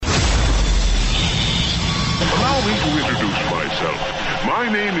Allow me to introduce myself. My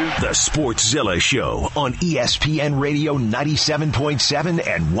name is The SportsZilla Show on ESPN Radio 97.7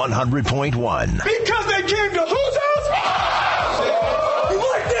 and 100.1. Because they came to whose house? You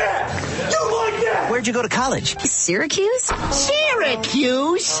like that? You like that? Where'd you go to college? Syracuse?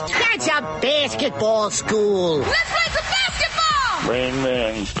 Syracuse? That's a basketball school. Let's play some basketball! Rain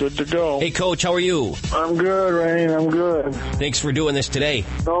Man, good to go. Hey, Coach, how are you? I'm good, Rain. I'm good. Thanks for doing this today.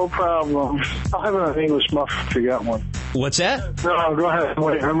 No problem. I'll have an English muff if you got one. What's that? No, go ahead.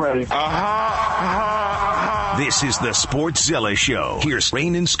 Wait, I'm ready. This is the SportsZilla Show. Here's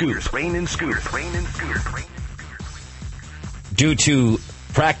Rain and Scoop. Due to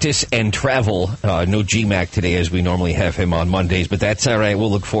practice and travel, no GMAC today as we normally have him on Mondays, but that's all right. We'll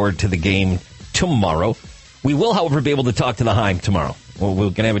look forward to the game tomorrow. We will, however, be able to talk to the Heim tomorrow. We're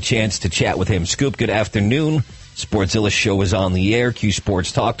going to have a chance to chat with him. Scoop, good afternoon. SportsZilla Show is on the air. Q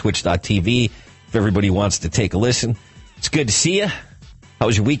Sports Talk, twitch.tv. If everybody wants to take a listen. It's good to see you. How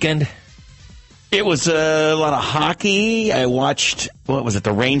was your weekend? It was a lot of hockey. I watched,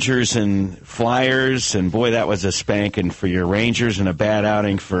 the Rangers and Flyers, and boy, that was a spanking for your Rangers and a bad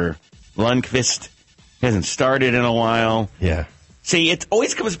outing for Lundqvist. Hasn't started in a while. Yeah. See, it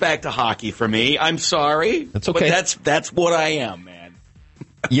always comes back to hockey for me. I'm sorry. That's okay. But that's what I am, man.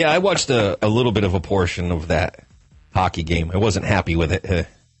 Yeah, I watched a little bit of a portion of that hockey game. I wasn't happy with it.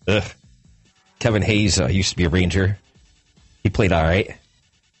 Kevin Hayes used to be a Ranger. He played all right.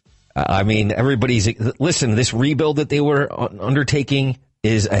 I mean, listen, this rebuild that they were undertaking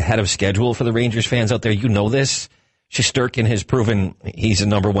is ahead of schedule for the Rangers fans out there. You know this. Shesterkin has proven he's a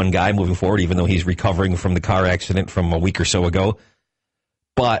number one guy moving forward, even though he's recovering from the car accident from a week or so ago.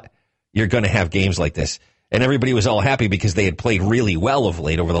 But you're going to have games like this. And everybody was all happy because they had played really well of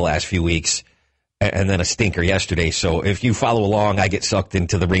late over the last few weeks, and then a stinker yesterday. So if you follow along, I get sucked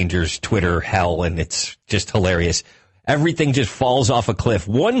into the Rangers Twitter hell, and it's just hilarious. Everything just falls off a cliff.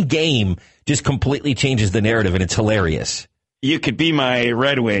 One game just completely changes the narrative, and it's hilarious. You could be my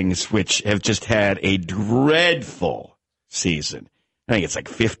Red Wings, which have just had a dreadful season. I think it's like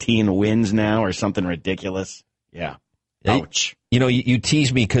 15 wins now or something ridiculous. Yeah. Ouch. You know, you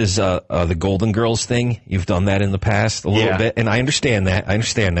tease me because the Golden Girls thing, you've done that in the past a little bit, and I understand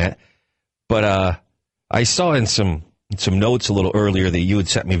that. But I saw in some notes a little earlier that you had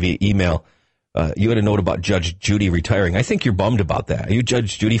sent me via email. You had a note about Judge Judy retiring. I think you're bummed about that. Are you a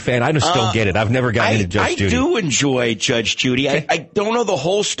Judge Judy fan? I just don't get it. I've never gotten into Judge Judy. I do enjoy Judge Judy. I don't know the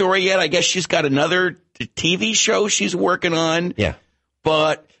whole story yet. I guess she's got another TV show she's working on. Yeah.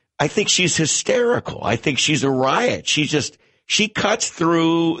 But I think she's hysterical. I think she's a riot. She cuts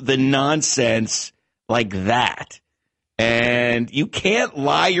through the nonsense like that. And you can't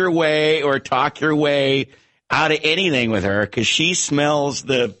lie your way or talk your way out of anything with her because she smells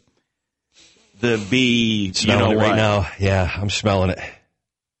the bee. Smelling it right now. Yeah, I'm smelling it.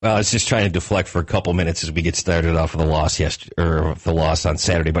 Well, I was just trying to deflect for a couple minutes as we get started off of the loss the loss on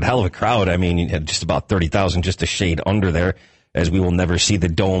Saturday. But hell of a crowd. I mean, you had just about 30,000, just a shade under there, as we will never see the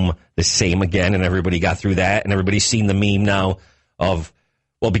Dome the same again. And everybody got through that. And everybody's seen the meme now of,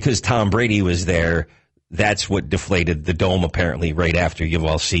 well, because Tom Brady was there, that's what deflated the Dome apparently right after. You've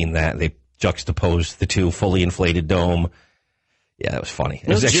all seen that. They juxtaposed the two, fully inflated Dome. Yeah, that was funny.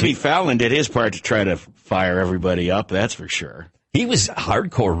 Jimmy Fallon did his part to try to fire everybody up, that's for sure. He was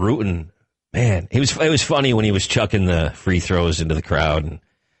hardcore rooting. Man, it was funny when he was chucking the free throws into the crowd, and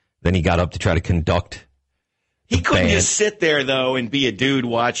then he got up to try to conduct. He couldn't just sit there, though, and be a dude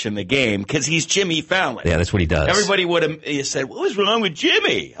watching the game, because he's Jimmy Fallon. Yeah, that's what he does. Everybody would have said, what was wrong with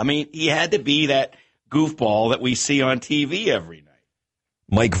Jimmy? I mean, he had to be that goofball that we see on TV every night.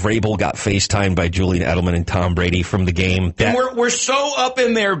 Mike Vrabel got FaceTimed by Julian Edelman and Tom Brady from the game. And we're so up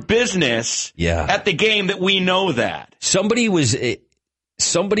in their business at the game that we know that. Somebody was a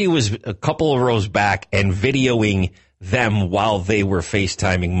couple of rows back and videoing them while they were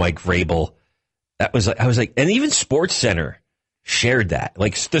FaceTiming Mike Vrabel. I was like, and even SportsCenter shared that.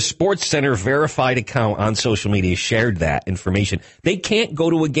 Like the SportsCenter verified account on social media shared that information. They can't go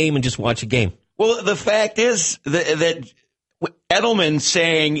to a game and just watch a game. Well, the fact is that Edelman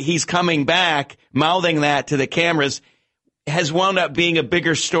saying he's coming back, mouthing that to the cameras, has wound up being a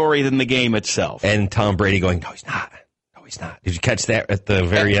bigger story than the game itself. And Tom Brady going, no, he's not. No, he's not. Did you catch that at the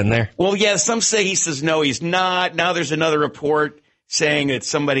very end there? Well, yeah, some say he says, no, he's not. Now there's another report saying that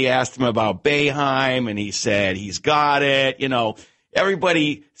somebody asked him about Boeheim, and he said he's got it. You know,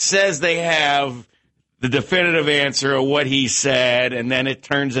 everybody says they have the definitive answer of what he said, and then it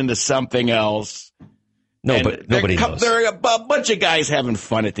turns into something else. No, but nobody knows. There are a bunch of guys having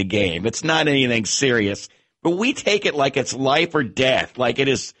fun at the game. It's not anything serious. But we take it like it's life or death, like it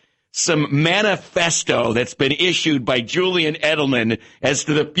is some manifesto that's been issued by Julian Edelman as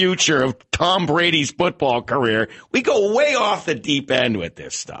to the future of Tom Brady's football career. We go way off the deep end with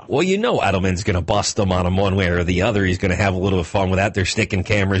this stuff. Well, you know Edelman's going to bust them on him one way or the other. He's going to have a little fun with that. They're sticking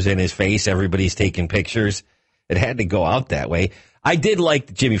cameras in his face. Everybody's taking pictures. It had to go out that way. I did like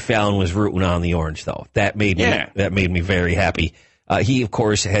that Jimmy Fallon was rooting on the Orange, though. That made me very happy. He, of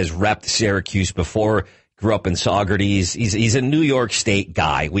course, has repped Syracuse before. Grew up in Saugerties. He's a New York State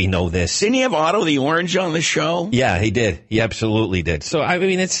guy. We know this. Didn't he have Otto the Orange on the show? Yeah, he did. He absolutely did. So, I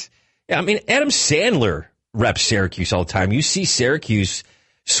mean, Adam Sandler reps Syracuse all the time. You see Syracuse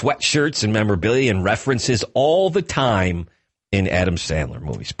sweatshirts and memorabilia and references all the time in Adam Sandler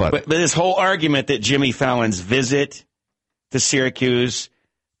movies. But this whole argument that Jimmy Fallon's visit to Syracuse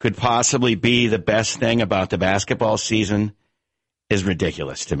could possibly be the best thing about the basketball season is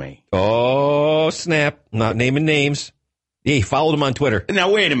ridiculous to me. Oh, snap. Not naming names. Yeah, he followed him on Twitter.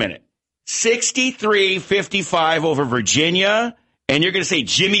 Now, wait a minute. 63-55 over Virginia, and you're going to say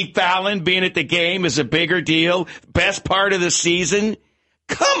Jimmy Fallon being at the game is a bigger deal? Best part of the season?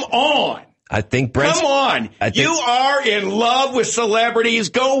 Come on. I think Brent. Come on. You are in love with celebrities.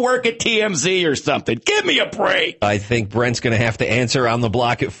 Go work at TMZ or something. Give me a break. I think Brent's going to have to answer on the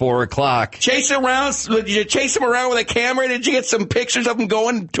block at 4 o'clock. Did you chase him around with a camera? Did you get some pictures of him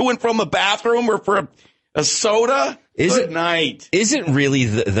going to and from the bathroom or for a soda? Good night. Isn't really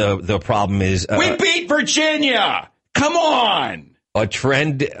the problem is... we beat Virginia. Come on. A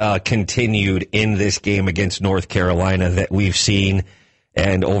trend continued in this game against North Carolina that we've seen.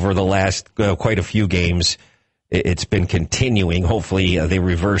 And over the last quite a few games, it's been continuing. Hopefully, they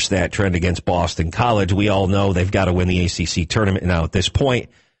reverse that trend against Boston College. We all know they've got to win the ACC tournament now at this point.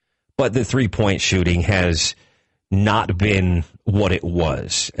 But the three-point shooting has not been what it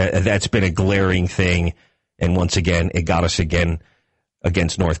was. That's been a glaring thing. And once again, it got us again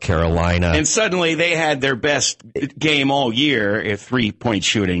against North Carolina. And suddenly they had their best game all year at three-point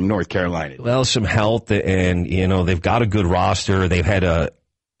shooting, North Carolina. Well, some health, and, they've got a good roster. They've had a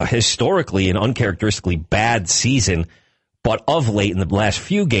historically and uncharacteristically bad season, but of late in the last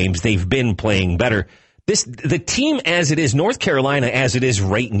few games, they've been playing better. The team as it is, North Carolina as it is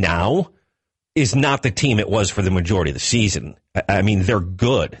right now, is not the team it was for the majority of the season. I mean, they're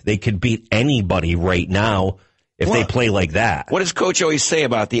good. They could beat anybody right now if they play like that. What does Coach always say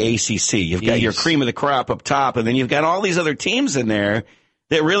about the ACC? You've got your cream of the crop up top, and then you've got all these other teams in there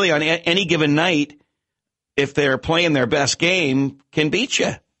that really on any given night, if they're playing their best game, can beat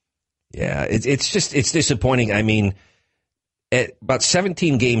you. Yeah, it's disappointing. I mean, at about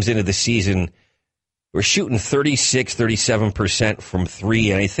 17 games into the season, we're shooting 37% from three,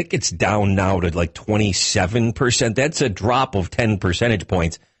 and I think it's down now to like 27%. That's a drop of 10 percentage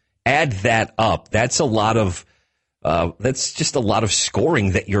points. Add that up. That's a lot of... that's just a lot of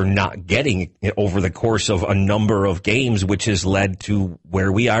scoring that you're not getting over the course of a number of games, which has led to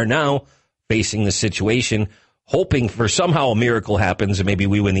where we are now, facing the situation, hoping for somehow a miracle happens and maybe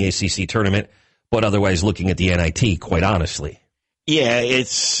we win the ACC tournament, but otherwise looking at the NIT, quite honestly. Yeah,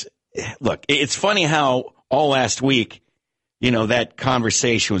 it's funny how all last week, that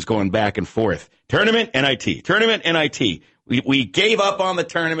conversation was going back and forth. Tournament, NIT. We gave up on the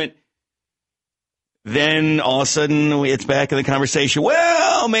tournament. Then all of a sudden it's back in the conversation.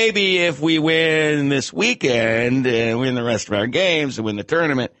 Well, maybe if we win this weekend and win the rest of our games and win the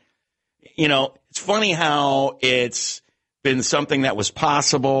tournament, it's funny how it's been something that was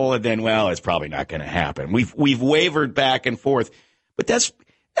possible and then, well, it's probably not going to happen. We've wavered back and forth, but that's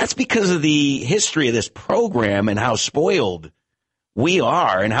because of the history of this program and how spoiled we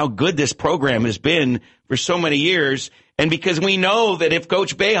are and how good this program has been for so many years. And because we know that if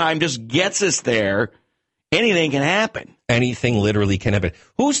Coach Boeheim just gets us there, anything can happen. Anything literally can happen.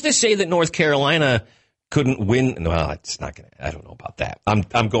 Who's to say that North Carolina couldn't win? Well, it's not going to. I don't know about that.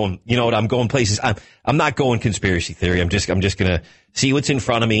 I'm going. You know what? I'm going places. I'm not going conspiracy theory. I'm just going to see what's in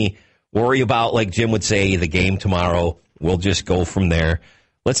front of me. Worry about, like Jim would say, the game tomorrow. We'll just go from there.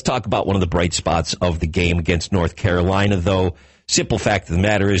 Let's talk about one of the bright spots of the game against North Carolina, though. Simple fact of the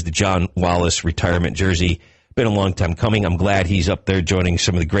matter is the John Wallace retirement jersey. Been a long time coming. I'm glad he's up there joining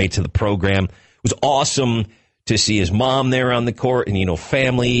some of the greats of the program. It was awesome to see his mom there on the court and,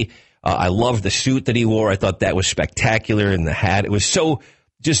 family. I loved the suit that he wore. I thought that was spectacular, and the hat. It was so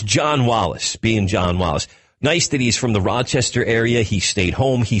just John Wallace being John Wallace. Nice that he's from the Rochester area. He stayed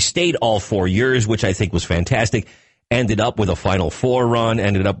home. He stayed all 4 years, which I think was fantastic. Ended up with a Final Four run.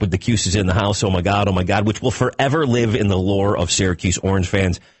 Ended up with the Cuses in the house. Oh, my God, which will forever live in the lore of Syracuse Orange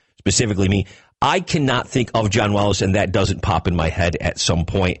fans, specifically me. I cannot think of John Wallace, and that doesn't pop in my head at some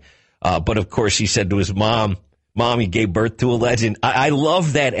point. But, of course, he said to his mom, Mom, you gave birth to a legend. I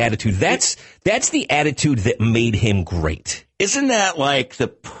love that attitude. That's the attitude that made him great. Isn't that like the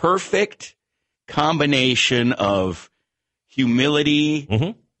perfect combination of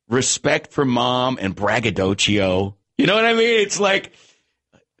humility, respect for Mom, and braggadocio? You know what I mean? It's like,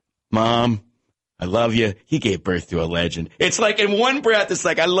 Mom, I love you. He gave birth to a legend. It's like in one breath, it's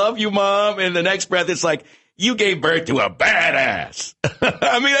like, I love you, Mom. And the next breath, it's like, you gave birth to a badass.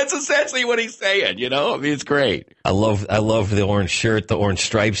 I mean, that's essentially what he's saying, you know? I mean, it's great. I love the orange shirt, the orange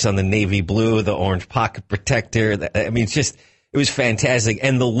stripes on the navy blue, the orange pocket protector. I mean, it was fantastic.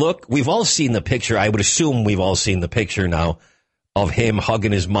 And the look, we've all seen the picture. I would assume we've all seen the picture now of him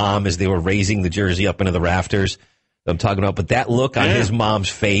hugging his mom as they were raising the jersey up into the rafters. I'm talking about, but that look on his mom's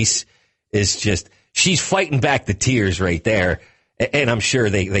face is just, she's fighting back the tears right there. And I'm sure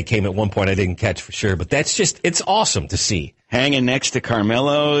they came at one point. I didn't catch for sure, but that's just, it's awesome to see. Hanging next to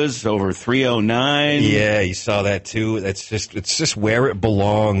Carmelo's over 309. Yeah, you saw that too. It's just where it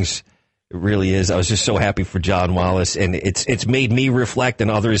belongs. It really is. I was just so happy for John Wallace, and it's made me reflect, and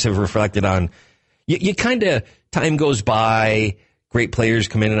others have reflected on. You kind of, time goes by, great players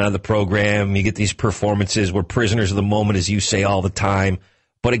come in and out of the program. You get these performances. We're prisoners of the moment, as you say all the time.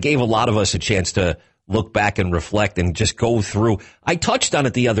 But it gave a lot of us a chance to look back and reflect and just go through. I touched on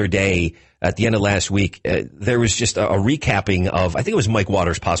it the other day at the end of last week. There was just a recapping of, I think it was Mike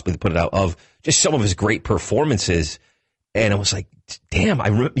Waters possibly that put it out, of just some of his great performances. And I was like, damn,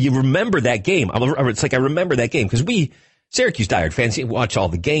 you remember that game. It's like I remember that game because Syracuse diehard fans, you watch all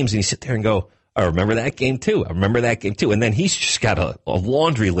the games and you sit there and go, I remember that game too. I remember that game too. And then he's just got a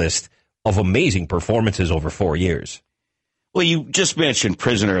laundry list of amazing performances over 4 years. Well, you just mentioned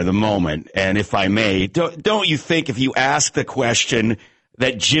prisoner of the moment, and if I may, don't you think if you ask the question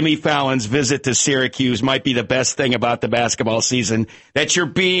that Jimmy Fallon's visit to Syracuse might be the best thing about the basketball season, that you're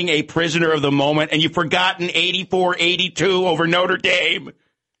being a prisoner of the moment and you've forgotten 84-82 over Notre Dame?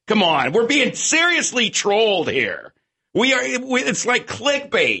 Come on, we're being seriously trolled here. It's like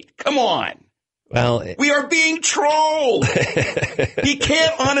clickbait. Come on. Well, we are being trolled. You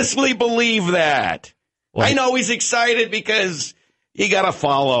can't honestly believe that. Well, I know he's excited because he got to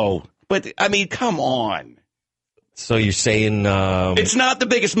follow. But, I mean, come on. So you're saying... it's not the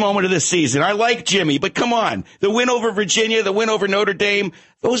biggest moment of the season. I like Jimmy, but come on. The win over Virginia, the win over Notre Dame,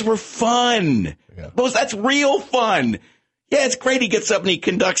 those were fun. Yeah. That's real fun. Yeah, it's great he gets up and he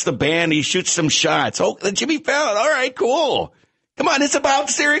conducts the band. He shoots some shots. Oh, Jimmy Fallon. All right, cool. Come on, it's about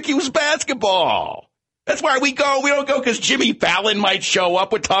Syracuse basketball. That's why we go. We don't go because Jimmy Fallon might show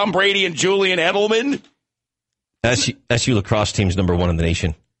up with Tom Brady and Julian Edelman. SU lacrosse team's number 1 in the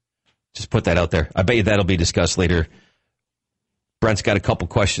nation. Just put that out there. I bet you that'll be discussed later. Brent's got a couple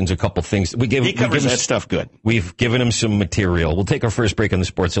questions, a couple things. He covers that stuff good. We've given him some material. We'll take our first break on the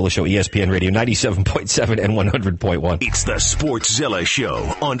SportsZilla Show, ESPN Radio 97.7 and 100.1. It's the SportsZilla Show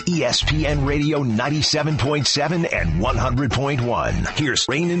on ESPN Radio 97.7 and 100.1. Here's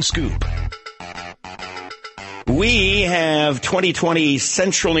Rain and Scoop. We have 2020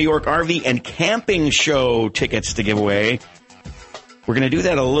 Central New York RV and Camping Show tickets to give away. We're going to do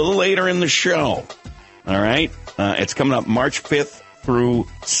that a little later in the show. All right? It's coming up March 5th through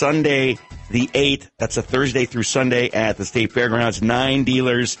Sunday the 8th. That's a Thursday through Sunday at the State Fairgrounds. 9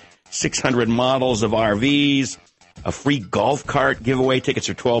 dealers, 600 models of RVs, a free golf cart giveaway. Tickets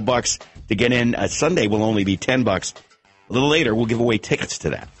are $12 to get in. Sunday will only be $10. A little later, we'll give away tickets to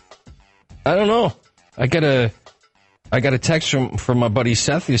that. I don't know. I got a text from my buddy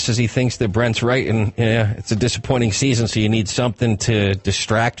Seth who says he thinks that Brent's right, and yeah, it's a disappointing season, so you need something to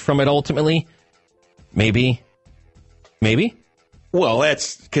distract from it ultimately. Maybe. Well,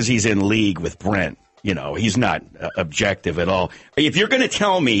 that's because he's in league with Brent. You know, he's not objective at all. If you're going to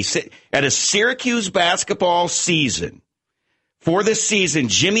tell me at a Syracuse basketball season, for this season,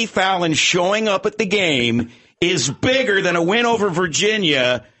 Jimmy Fallon showing up at the game is bigger than a win over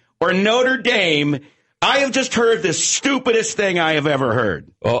Virginia or Notre Dame, I have just heard the stupidest thing I have ever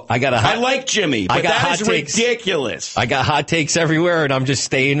heard. Well, I like Jimmy, but that is ridiculous. I got hot takes everywhere, and I'm just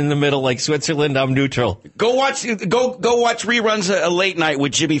staying in the middle like Switzerland. I'm neutral. Go watch reruns a late night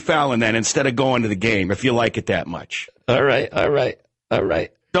with Jimmy Fallon then instead of going to the game if you like it that much. All right.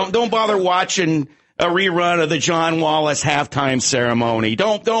 Don't bother watching a rerun of the John Wallace halftime ceremony.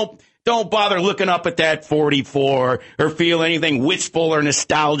 Don't bother looking up at that 44 or feel anything wistful or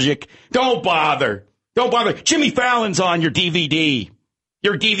nostalgic. Don't bother. Jimmy Fallon's on your DVD,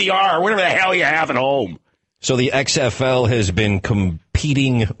 your DVR, whatever the hell you have at home. So the XFL has been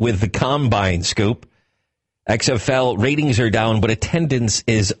competing with the Combine, Scoop. XFL ratings are down, but attendance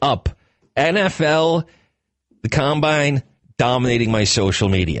is up. NFL, the Combine, dominating my social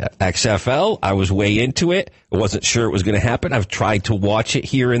media. XFL, I was way into it. I wasn't sure it was going to happen. I've tried to watch it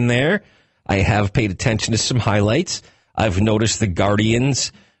here and there. I have paid attention to some highlights. I've noticed the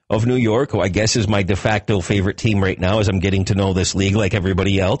Guardians of New York, who I guess is my de facto favorite team right now as I'm getting to know this league like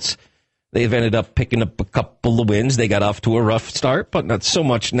everybody else. They've ended up picking up a couple of wins. They got off to a rough start, but not so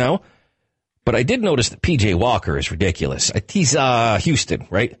much now. But I did notice that P.J. Walker is ridiculous. He's Houston,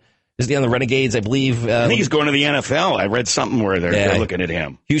 right? Is he on the Renegades, I believe? I think he's going to the NFL. I read something where they're looking at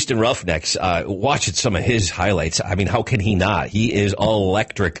him. Houston Roughnecks. Watching some of his highlights. I mean, how can he not? He is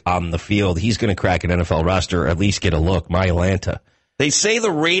electric on the field. He's going to crack an NFL roster or at least get a look. My Atlanta. They say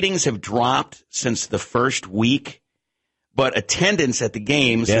the ratings have dropped since the first week. But attendance at the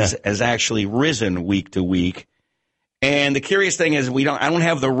games has actually risen week to week. And the curious thing is I don't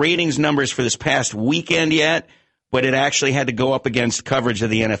have the ratings numbers for this past weekend yet, but it actually had to go up against coverage of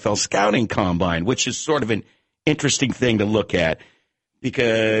the NFL Scouting Combine, which is sort of an interesting thing to look at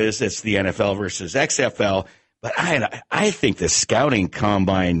because it's the NFL versus XFL. But I think the Scouting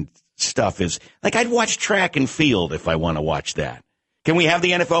Combine stuff is like I'd watch track and field if I want to watch that. Can we have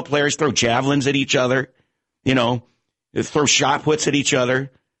the NFL players throw javelins at each other? You know? Throw shot puts at each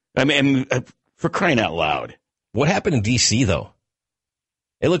other. I mean, for crying out loud. What happened in D.C., though?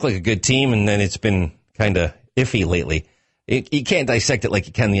 It looked like a good team, and then it's been kind of iffy lately. You can't dissect it like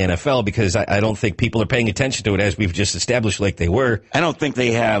you can the NFL because I don't think people are paying attention to it as we've just established like they were. I don't think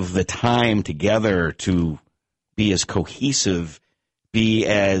they have the time together to be as cohesive, be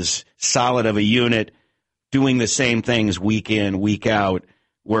as solid of a unit, doing the same things week in, week out,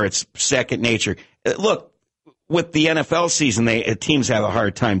 where it's second nature. Look, with the NFL season, teams have a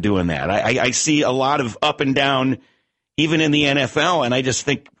hard time doing that. I see a lot of up and down, even in the NFL, and I just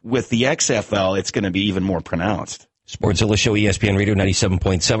think with the XFL, it's going to be even more pronounced. SportsZilla Show, ESPN Radio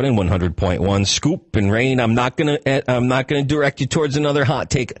 97.7 and 100.1. Scoop and Rain. I'm not gonna direct you towards another hot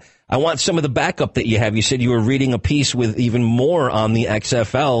take. I want some of the backup that you have. You said you were reading a piece with even more on the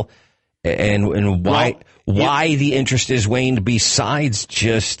XFL and why the interest is waned. Besides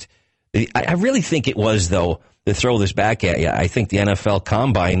just, I really think it was though. To throw this back at you, I think the NFL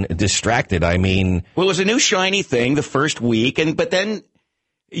Combine distracted. I mean, well, it was a new shiny thing the first week, but then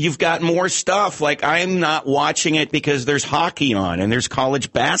you've got more stuff. Like I'm not watching it because there's hockey on and there's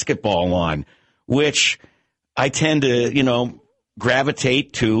college basketball on, which I tend to,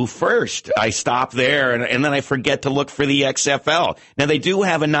 gravitate to first. I stop there and then I forget to look for the XFL. Now they do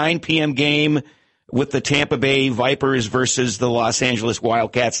have a 9 p.m. game with the Tampa Bay Vipers versus the Los Angeles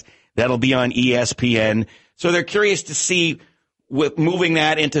Wildcats. That'll be on ESPN. So they're curious to see with moving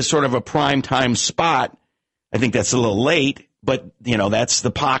that into sort of a primetime spot. I think that's a little late, but that's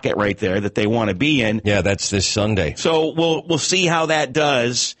the pocket right there that they want to be in. Yeah, that's this Sunday. So we'll see how that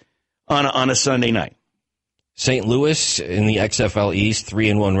does on a Sunday night. St. Louis in the XFL East,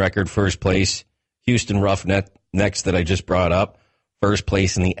 3-1 record, first place. Houston Roughnecks that I just brought up, first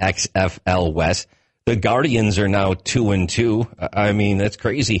place in the XFL West. The Guardians are now 2-2. I mean, that's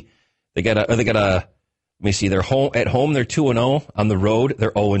crazy. They got a. Let me see. They're at home. They're 2-0. On the road,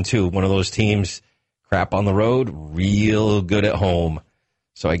 they're 0-2. One of those teams, crap on the road, real good at home.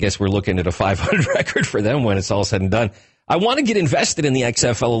 So I guess we're looking at a 500 record for them when it's all said and done. I want to get invested in the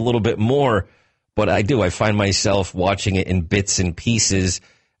XFL a little bit more, but I do. I find myself watching it in bits and pieces.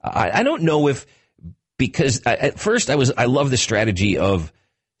 I don't know if because at first I love the strategy of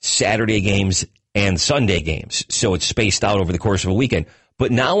Saturday games and Sunday games, so it's spaced out over the course of a weekend.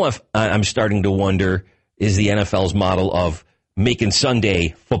 But now I'm starting to wonder. Is the NFL's model of making Sunday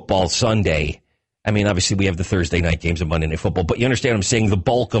football Sunday. I mean, obviously we have the Thursday night games and Monday Night Football, but you understand what I'm saying? The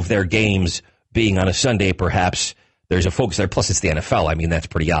bulk of their games being on a Sunday, perhaps there's a focus there. Plus, it's the NFL. I mean, that's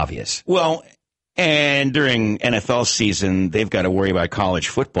pretty obvious. Well, and during NFL season, they've got to worry about college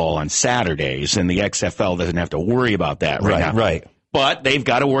football on Saturdays, and the XFL doesn't have to worry about that right now. Right. But they've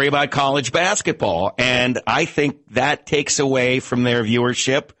got to worry about college basketball, and I think that takes away from their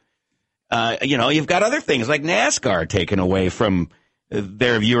viewership. You've got other things like NASCAR taken away from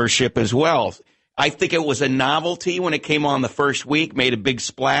their viewership as well. I think it was a novelty when it came on the first week, made a big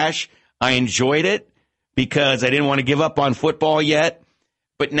splash. I enjoyed it because I didn't want to give up on football yet.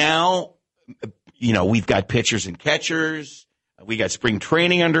 But now, we've got pitchers and catchers. We got spring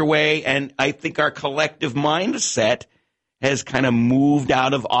training underway. And I think our collective mindset has kind of moved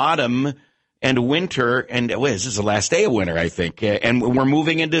out of autumn and winter, and this is the last day of winter, I think, and we're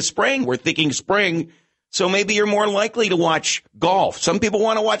moving into spring. We're thinking spring, so maybe you're more likely to watch golf. Some people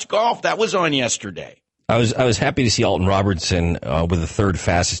want to watch golf. That was on yesterday. I was happy to see Alton Robertson with the third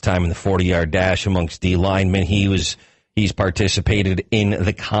fastest time in the 40-yard dash amongst D linemen. He's participated in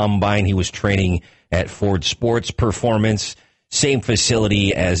the combine. He was training at Ford Sports Performance. same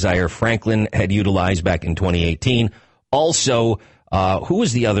facility as Zaire Franklin had utilized back in 2018. Also, who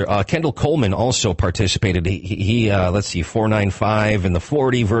was the other? Kendall Coleman also participated. He let's see, 4.95 in the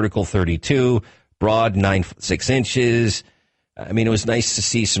 40, vertical 32, broad 9'6" inches. I mean, it was nice to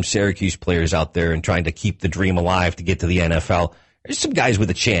see some Syracuse players out there and trying to keep the dream alive to get to the NFL. There's some guys with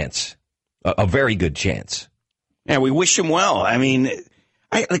a chance, a very good chance. Yeah, we wish him well. I mean,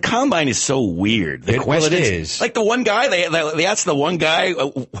 the combine is so weird. The it is. Like the one guy, they asked the one guy,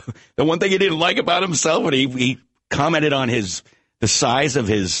 the one thing he didn't like about himself, and he commented on the size of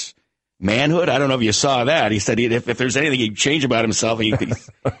his manhood. I don't know if you saw that. He said if there's anything he'd change about himself,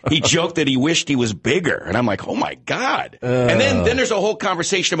 he joked that he wished he was bigger. And I'm like, oh my God. And then there's a whole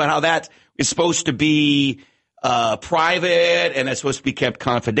conversation about how that is supposed to be private and that's supposed to be kept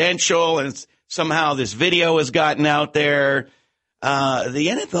confidential. And somehow this video has gotten out there. The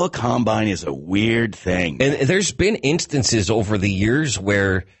NFL Combine is a weird thing. And there's been instances over the years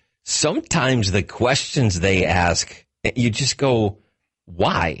where sometimes the questions they ask, you just go,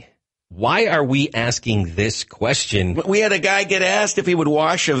 why? Why are we asking this question? We had a guy get asked if he would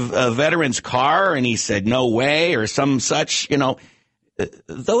wash a veteran's car, and he said no way, or some such,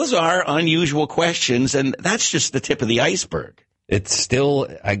 Those are unusual questions, and that's just the tip of the iceberg. It's still,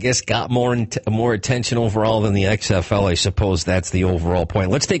 I guess, got more attention overall than the XFL. I suppose that's the overall point.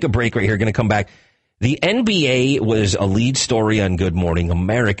 Let's take a break right here. Going to come back. The NBA was a lead story on Good Morning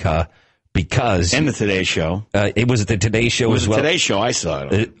America because... And the Today Show. It was the Today Show as well. The Today Show, I saw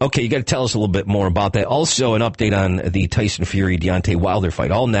it. Okay, you got to tell us a little bit more about that. Also, an update on the Tyson Fury-Deontay Wilder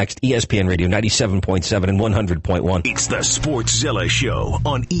fight. All next, ESPN Radio 97.7 and 100.1. It's the SportsZilla Show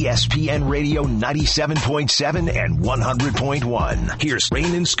on ESPN Radio 97.7 and 100.1. Here's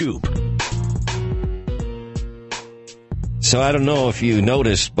Rain and Scoop. So I don't know if you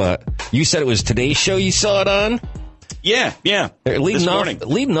noticed, but you said it was Today's Show you saw it on? Yeah. Leading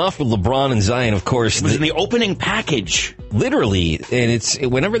off with LeBron and Zion, of course. It was in the opening package. Literally, and it's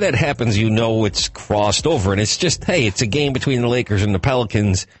whenever that happens, it's crossed over, and it's just, hey, it's a game between the Lakers and the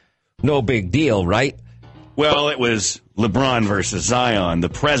Pelicans. No big deal, right? Well, it was LeBron versus Zion, the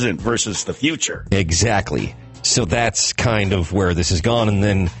present versus the future. Exactly. So that's kind of where this has gone, and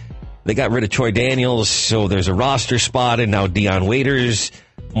then they got rid of Troy Daniels, so there's a roster spot, and now Dion Waiters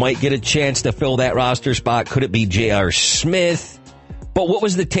might get a chance to fill that roster spot. Could it be J.R. Smith? But what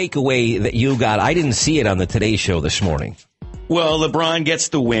was the takeaway that you got? I didn't see it on the Today Show this morning. Well, LeBron gets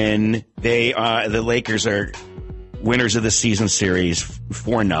the win. The Lakers are winners of the season series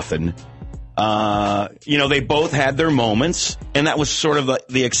 4-0. They both had their moments, and that was sort of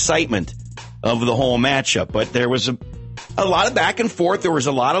the excitement of the whole matchup. But there was a lot of back and forth. There was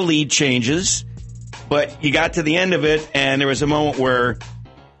a lot of lead changes. But you got to the end of it, and there was a moment where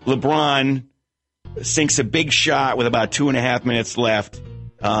LeBron sinks a big shot with about 2.5 minutes left,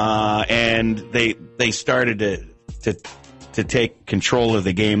 and they started to take control of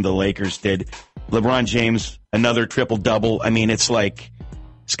the game. The Lakers did. LeBron James, another triple-double. I mean, it's like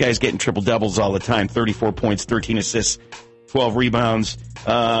this guy's getting triple-doubles all the time. 34 points, 13 assists, 12 rebounds.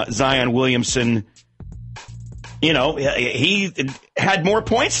 Zion Williamson, he had more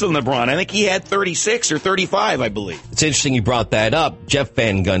points than LeBron. I think he had 36 or 35, I believe. It's interesting you brought that up. Jeff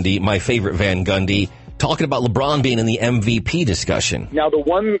Van Gundy, my favorite Van Gundy, talking about LeBron being in the MVP discussion. Now, the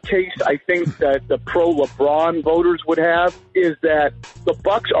one case I think that the pro-LeBron voters would have is that the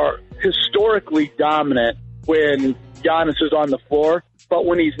Bucks are historically dominant when Giannis is on the floor, but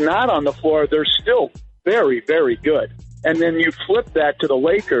when he's not on the floor, they're still very, very good. And then you flip that to the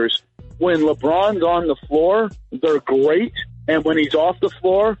Lakers. When LeBron's on the floor, they're great. And when he's off the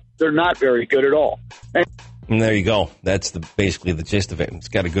floor, they're not very good at all. And there you go. That's basically the gist of it. It's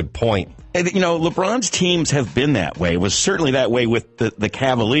got a good point. LeBron's teams have been that way. It was certainly that way with the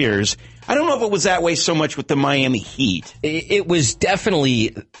Cavaliers. I don't know if it was that way so much with the Miami Heat. It was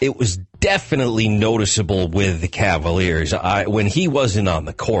definitely noticeable with the Cavaliers. When he wasn't on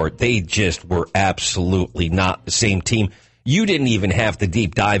the court, they just were absolutely not the same team. You didn't even have to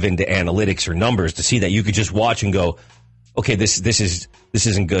deep dive into analytics or numbers to see that. You could just watch and go, okay, this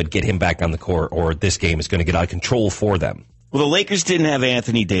isn't good. Get him back on the court, or this game is going to get out of control for them. Well, the Lakers didn't have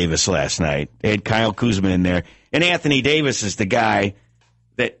Anthony Davis last night. They had Kyle Kuzma in there. And Anthony Davis is the guy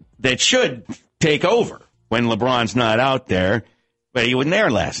that should take over when LeBron's not out there. But he wasn't there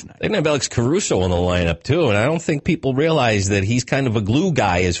last night. They didn't have Alex Caruso in the lineup, too. And I don't think people realize that he's kind of a glue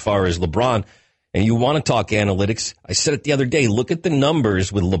guy as far as LeBron. And you want to talk analytics. I said it the other day. Look at the numbers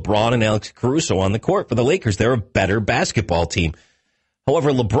with LeBron and Alex Caruso on the court for the Lakers. They're a better basketball team.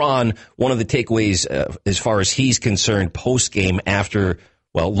 However, LeBron, one of the takeaways as far as he's concerned post-game after,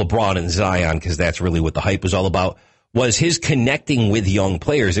 LeBron and Zion, because that's really what the hype was all about, was his connecting with young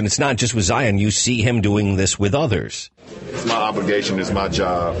players. And it's not just with Zion. You see him doing this with others. It's my obligation, it's my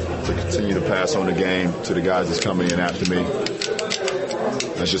job to continue to pass on the game to the guys that's coming in after me.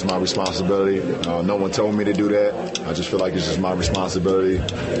 That's just my responsibility. No one told me to do that. I just feel like it's just my responsibility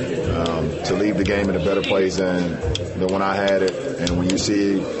to leave the game in a better place than when I had it. And when you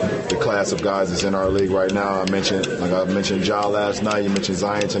see the class of guys that's in our league right now, I mentioned Ja last night, you mentioned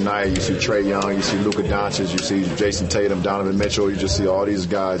Zion tonight, you see Trae Young, you see Luka Doncic, you see Jason Tatum, Donovan Mitchell, you just see all these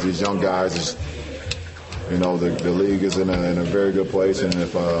guys, these young guys. The league is in a very good place, and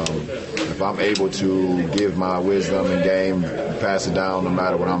if I'm able to give my wisdom and game, pass it down, no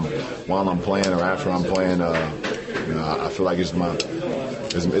matter while I'm playing or after I'm playing, I feel like it's my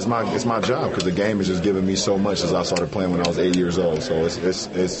job, because the game has just given me so much as I started playing when I was 8 years old. So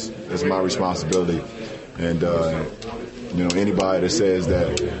it's my responsibility, and anybody that says that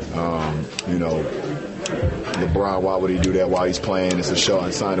LeBron, why would he do that while he's playing? It's a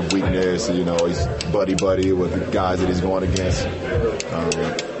sign of weakness. He's buddy with the guys that he's going against.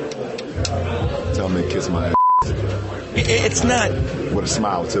 Tell him to kiss my ass. It's not. With a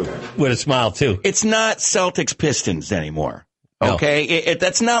smile, too. With a smile, too. It's not Celtics Pistons anymore. Okay? No.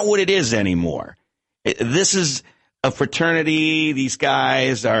 That's not what it is anymore. This is a fraternity. These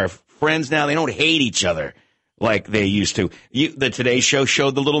guys are friends now. They don't hate each other like they used to. The Today Show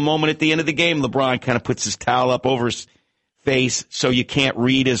showed the little moment at the end of the game. LeBron kind of puts his towel up over his face so you can't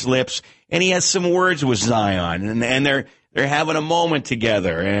read his lips. And he has some words with Zion. And they're having a moment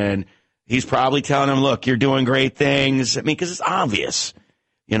together. And he's probably telling him, look, you're doing great things. I mean, because it's obvious.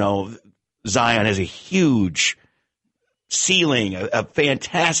 Zion has a huge ceiling, a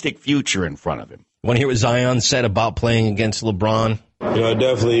fantastic future in front of him. Want to hear what Zion said about playing against LeBron?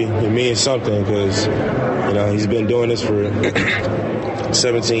 It means something, because he's been doing this for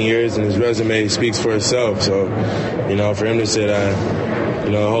 17 years, and his resume speaks for itself. So, for him to say that,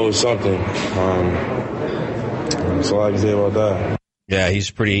 it holds something. That's all I can say about that. Yeah,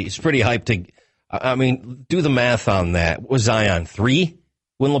 he's pretty hyped to. I mean, do the math on that. Was Zion 3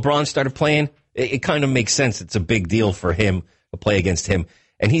 when LeBron started playing? It kind of makes sense. It's a big deal for him to play against him,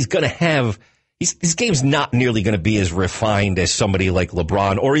 and he's going to have. His game's not nearly going to be as refined as somebody like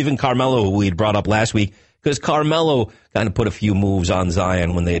LeBron or even Carmelo, who we had brought up last week, because Carmelo kind of put a few moves on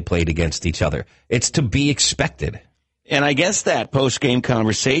Zion when they had played against each other. It's to be expected. And I guess that post-game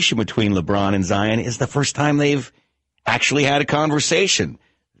conversation between LeBron and Zion is the first time they've actually had a conversation.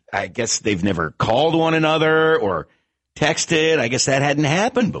 I guess they've never called one another or texted. I guess that hadn't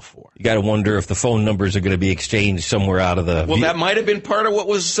happened before. You got to wonder if the phone numbers are going to be exchanged somewhere out of the... Well, that might have been part of what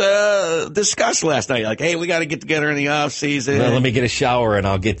was discussed last night. Like, hey, we got to get together in the offseason. Well, let me get a shower and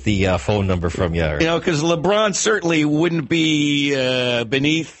I'll get the phone number from you. Because LeBron certainly wouldn't be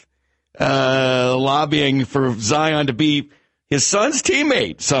beneath lobbying for Zion to be his son's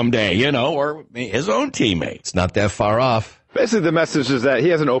teammate someday, or his own teammate. It's not that far off. Basically, the message is that he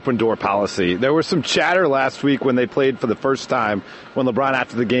has an open-door policy. There was some chatter last week when they played for the first time, when LeBron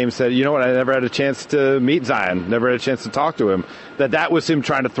after the game said, you know what, I never had a chance to meet Zion, never had a chance to talk to him, that was him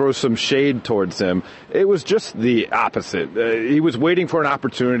trying to throw some shade towards him. It was just the opposite. He was waiting for an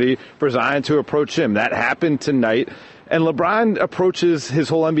opportunity for Zion to approach him. That happened tonight. And LeBron approaches his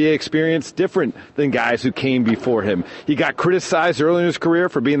whole NBA experience different than guys who came before him. He got criticized early in his career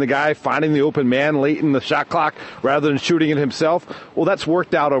for being the guy finding the open man late in the shot clock rather than shooting it himself. Well, that's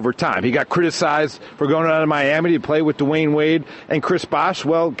worked out over time. He got criticized for going out of Miami to play with Dwayne Wade and Chris Bosh.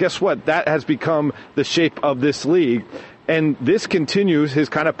 Well, guess what? That has become the shape of this league. And this continues his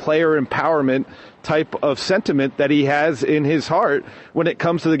kind of player empowerment type of sentiment that he has in his heart when it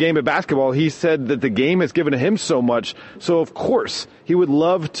comes to the game of basketball. He said that the game has given him so much. So, of course, he would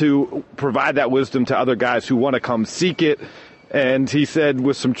love to provide that wisdom to other guys who want to come seek it. And he said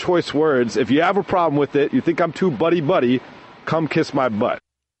with some choice words, if you have a problem with it, you think I'm too buddy-buddy, come kiss my butt.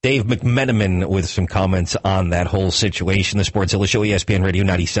 Dave McMenamin with some comments on that whole situation. The SportsZilla Show, ESPN Radio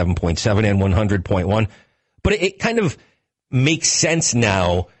 97.7 and 100.1. But it kind of makes sense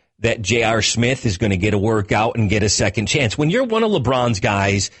now that J.R. Smith is going to get a workout and get a second chance. When you're one of LeBron's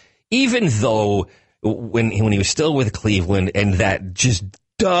guys, even though when he was still with Cleveland and that just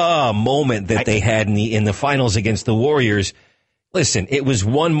moment that they had in the finals against the Warriors, listen, it was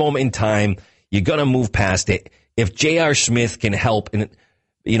one moment in time. You're going to move past it. If J.R. Smith can help and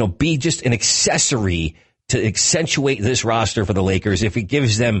be just an accessory to accentuate this roster for the Lakers, if it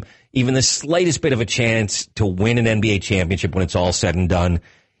gives them even the slightest bit of a chance to win an NBA championship when it's all said and done,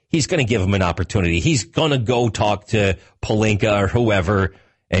 he's going to give him an opportunity. He's going to go talk to Pelinka or whoever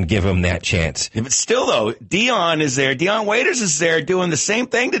and give him that chance. Yeah, but still, though, Dion is there. Dion Waiters is there doing the same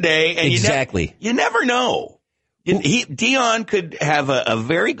thing today. And exactly. You never know. Dion could have a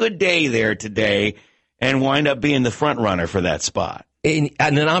very good day there today and wind up being the front runner for that spot. And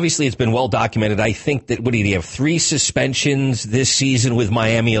then obviously it's been well documented. I think that, what did he have, 3 suspensions this season with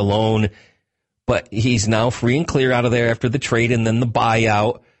Miami alone? But he's now free and clear out of there after the trade and then the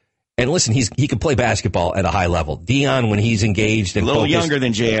buyout. And listen, he can play basketball at a high level. Dion, when he's engaged and a little focused, younger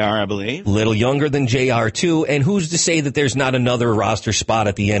than JR, I believe. Little younger than JR, too. And who's to say that there's not another roster spot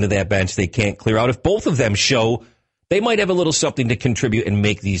at the end of that bench they can't clear out? If both of them show, they might have a little something to contribute and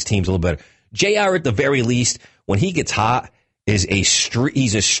make these teams a little better. JR, at the very least, when he gets hot,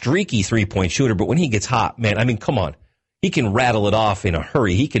 he's a streaky three-point shooter. But when he gets hot, man, I mean, come on. He can rattle it off in a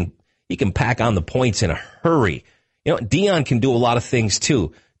hurry. He can pack on the points in a hurry. You know, Dion can do a lot of things,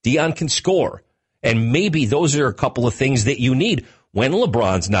 too. Dion can score. And maybe those are a couple of things that you need when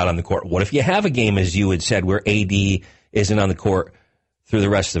LeBron's not on the court. What if you have a game, as you had said, where AD isn't on the court through the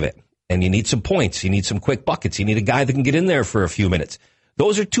rest of it? And you need some points. You need some quick buckets. You need a guy that can get in there for a few minutes.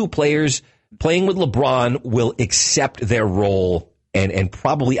 Those are 2 players playing with LeBron will accept their role and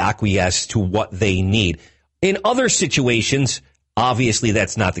probably acquiesce to what they need. In other situations, obviously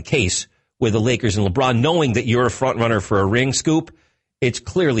that's not the case with the Lakers and LeBron. Knowing that you're a front runner for a ring, Scoop, it's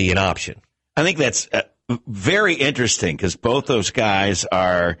clearly an option. I think that's very interesting because both those guys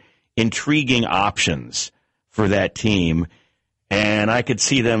are intriguing options for that team, and I could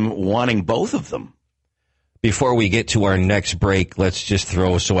see them wanting both of them. Before we get to our next break, let's just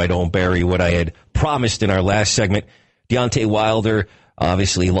throw, so I don't bury what I had promised in our last segment. Deontay Wilder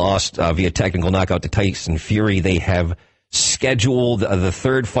obviously lost via technical knockout to Tyson Fury. They have scheduled the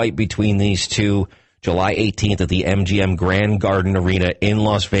third fight between these two, July 18th at the MGM Grand Garden Arena in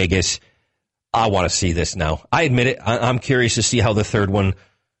Las Vegas. I want to see this now. I admit it. I'm curious to see how the third one,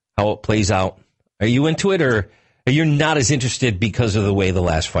 how it plays out. Are you into it, or are you not as interested because of the way the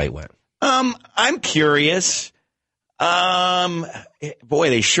last fight went? I'm curious. Boy,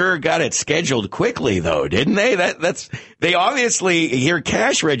 they sure got it scheduled quickly, though, didn't they? They obviously hear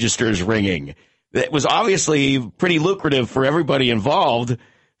cash registers ringing. That was obviously pretty lucrative for everybody involved.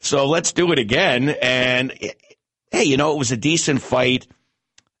 So let's do it again. And hey, it was a decent fight.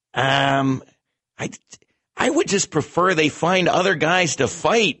 I would just prefer they find other guys to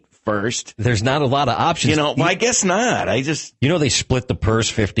fight first. There's not a lot of options. I guess not. They split the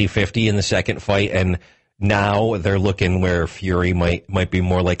purse 50-50 in the second fight, and now they're looking where Fury might be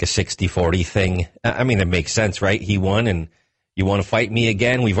more like a 60-40 thing. I mean, it makes sense, right? He won, and you want to fight me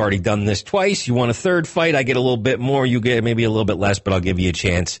again? We've already done this twice. You want a third fight? I get a little bit more. You get maybe a little bit less, but I'll give you a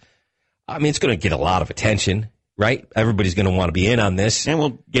chance. I mean, it's going to get a lot of attention, right? Everybody's going to want to be in on this. And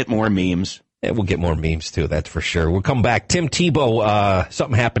we'll get more memes. And we'll get more memes, too, that's for sure. We'll come back. Tim Tebow,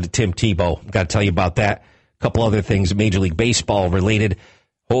 something happened to Tim Tebow. Got to tell you about that. A couple other things Major League Baseball related.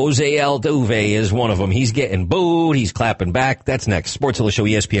 Jose Altuve is one of them. He's getting booed. He's clapping back. That's next. SportsZilla Show,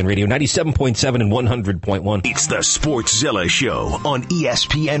 ESPN Radio, 97.7 and 100.1. It's the SportsZilla Show on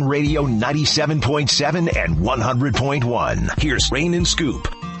ESPN Radio, 97.7 and 100.1. Here's Rain and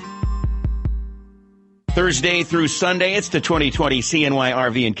Scoop. Thursday through Sunday, it's the 2020 CNY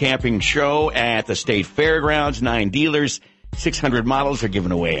RV and Camping Show at the State Fairgrounds. 9 dealers, 600 models are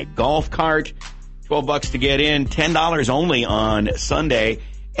giving away a golf cart. $12 to get in, $10 only on Sunday.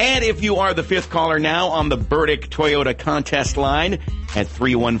 And if you are the 5th caller now on the Burdick Toyota contest line at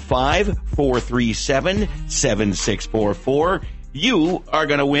 315-437-7644, you are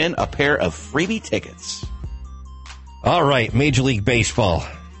going to win a pair of freebie tickets. All right, Major League Baseball,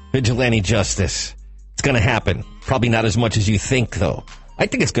 vigilante justice. It's going to happen. Probably not as much as you think, though. I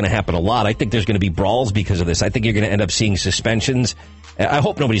think it's going to happen a lot. I think there's going to be brawls because of this. I think you're going to end up seeing suspensions. I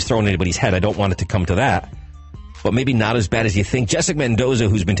hope nobody's throwing anybody's head. I don't want it to come to that. But maybe not as bad as you think. Jessica Mendoza,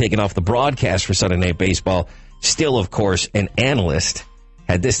 who's been taken off the broadcast for Sunday Night Baseball, still, of course, an analyst,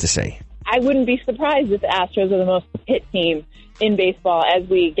 had this to say. I wouldn't be surprised if the Astros are the most hit team in baseball as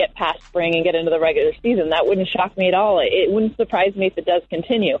we get past spring and get into the regular season. That wouldn't shock me at all. It wouldn't surprise me if it does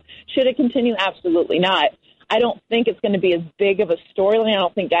continue. Should it continue? Absolutely not. I don't think it's going to be as big of a storyline. I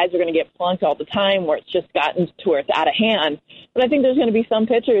don't think guys are going to get plunked all the time where it's just gotten to where it's out of hand. But I think there's going to be some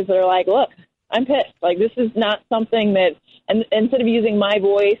pitchers that are like, look, I'm pissed. Like, this is not something that, and instead of using my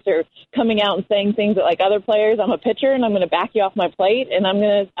voice or coming out and saying things that like other players, I'm a pitcher and I'm going to back you off my plate and I'm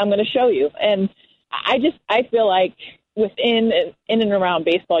going to show you. And I feel like in and around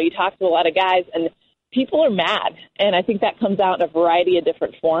baseball, you talk to a lot of guys and people are mad. And I think that comes out in a variety of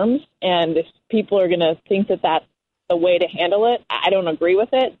different forms. And if people are going to think that that's the way to handle it, I don't agree with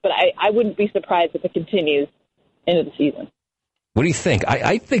it, but I wouldn't be surprised if it continues into the season. What do you think?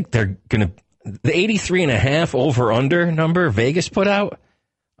 I think they're going to, the 83.5 over-under number Vegas put out,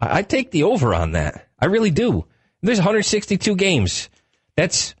 I take the over on that. I really do. There's 162 games.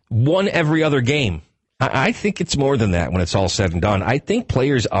 That's one every other game. I think it's more than that when it's all said and done. I think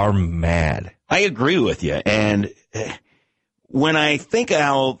players are mad. I agree with you. And when I think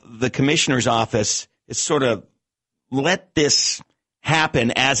how the commissioner's office is sort of let this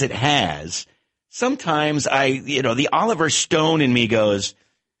happen as it has, sometimes the Oliver Stone in me goes,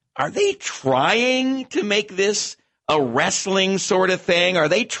 are they trying to make this a wrestling sort of thing? Are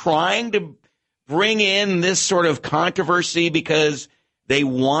they trying to bring in this sort of controversy because they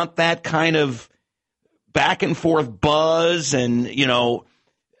want that kind of back and forth buzz and,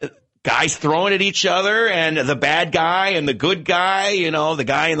 guys throwing at each other and the bad guy and the good guy, the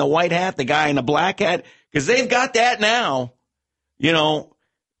guy in the white hat, the guy in the black hat, because they've got that now.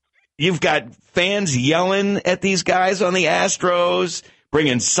 You've got fans yelling at these guys on the Astros,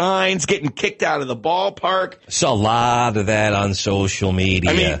 bringing signs, getting kicked out of the ballpark. Saw a lot of that on social media.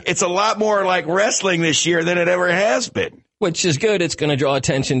 I mean, it's a lot more like wrestling this year than it ever has been. Which is good. It's going to draw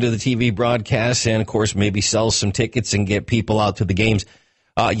attention to the TV broadcasts and, of course, maybe sell some tickets and get people out to the games.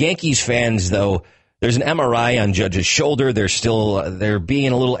 Yankees fans, though, there's an MRI on Judge's shoulder. They're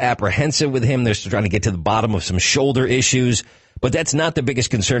being a little apprehensive with him. They're still trying to get to the bottom of some shoulder issues. But that's not the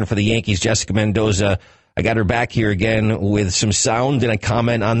biggest concern for the Yankees. Jessica Mendoza, I got her back here again with some sound and a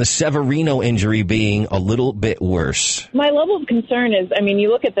comment on the Severino injury being a little bit worse. My level of concern is, you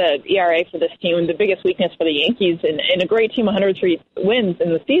look at the ERA for this team, the biggest weakness for the Yankees in a great team, 103 wins in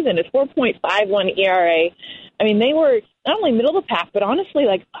the season, is 4.51 ERA. They were not only middle of the pack, but honestly,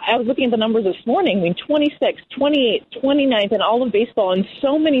 I was looking at the numbers this morning, 26th, 28th, 29th in all of baseball in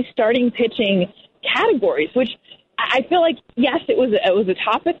so many starting pitching categories, which I feel like, yes, it was a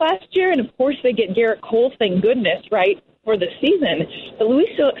topic last year, and of course they get Garrett Cole, thank goodness, right, for the season. But Luis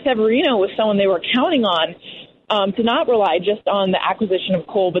Severino was someone they were counting on to not rely just on the acquisition of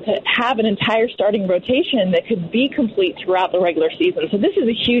Cole, but to have an entire starting rotation that could be complete throughout the regular season. So this is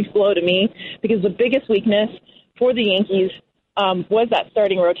a huge blow to me because the biggest weakness for the Yankees was that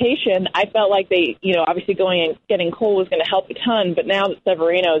starting rotation. I felt like they, obviously going and getting Cole was going to help a ton, but now that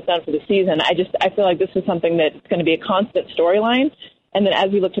Severino is done for the season, I feel like this is something that's going to be a constant storyline. And then as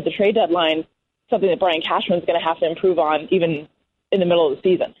we look to the trade deadline, something that Brian Cashman is going to have to improve on even in the middle of the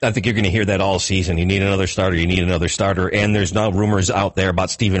season. I think you're going to hear that all season. You need another starter, and there's now rumors out there about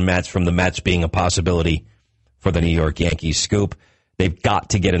Steven Matz from the Mets being a possibility for the New York Yankees. Scoop. They've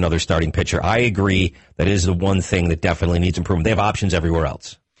got to get another starting pitcher. I agree that is the one thing that definitely needs improvement. They have options everywhere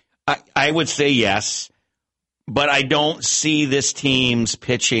else. I would say yes, but I don't see this team's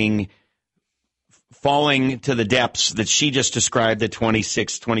pitching falling to the depths that she just described, the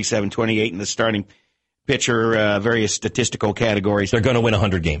 26, 27, 28 in the starting pitcher, various statistical categories. They're going to win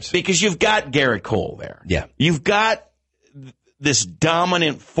 100 games. Because you've got Garrett Cole there. Yeah. You've got this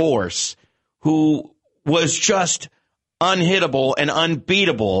dominant force who was just unhittable and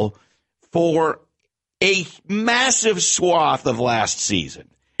unbeatable for a massive swath of last season.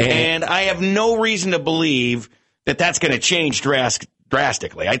 And I have no reason to believe that that's going to change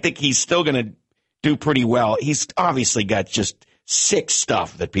drastically. I think he's still going to do pretty well. He's obviously got just sick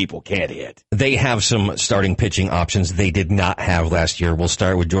stuff that people can't hit. They have some starting pitching options they did not have last year. We'll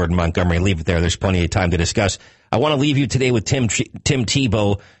start with Jordan Montgomery. Leave it there. There's plenty of time to discuss. I want to leave you today with Tim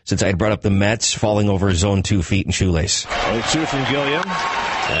Tebow, since I had brought up the Mets falling over his own 2 feet and shoelace. 0-2 from Gilliam.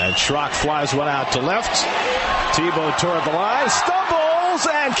 And Schrock flies one out to left. Tebow toward the line, stumbles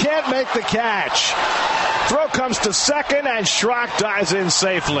and can't make the catch. Throw comes to second, and Schrock dives in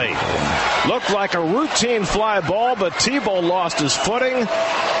safely. Looked like a routine fly ball, but Tebow lost his footing,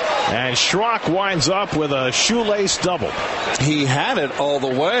 and Schrock winds up with a shoelace double. He had it all the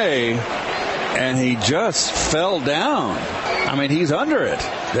way, and he just fell down. He's under it.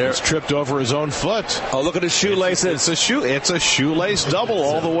 He's tripped over his own foot. Oh, look at his shoelaces. It's a shoelace double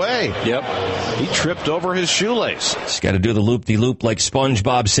all the way. Yep. He tripped over his shoelace. Just got to do the loop-de-loop like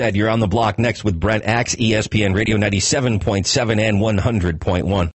SpongeBob said. You're on the block next with Brent Axe, ESPN Radio 97.7 and 100.1.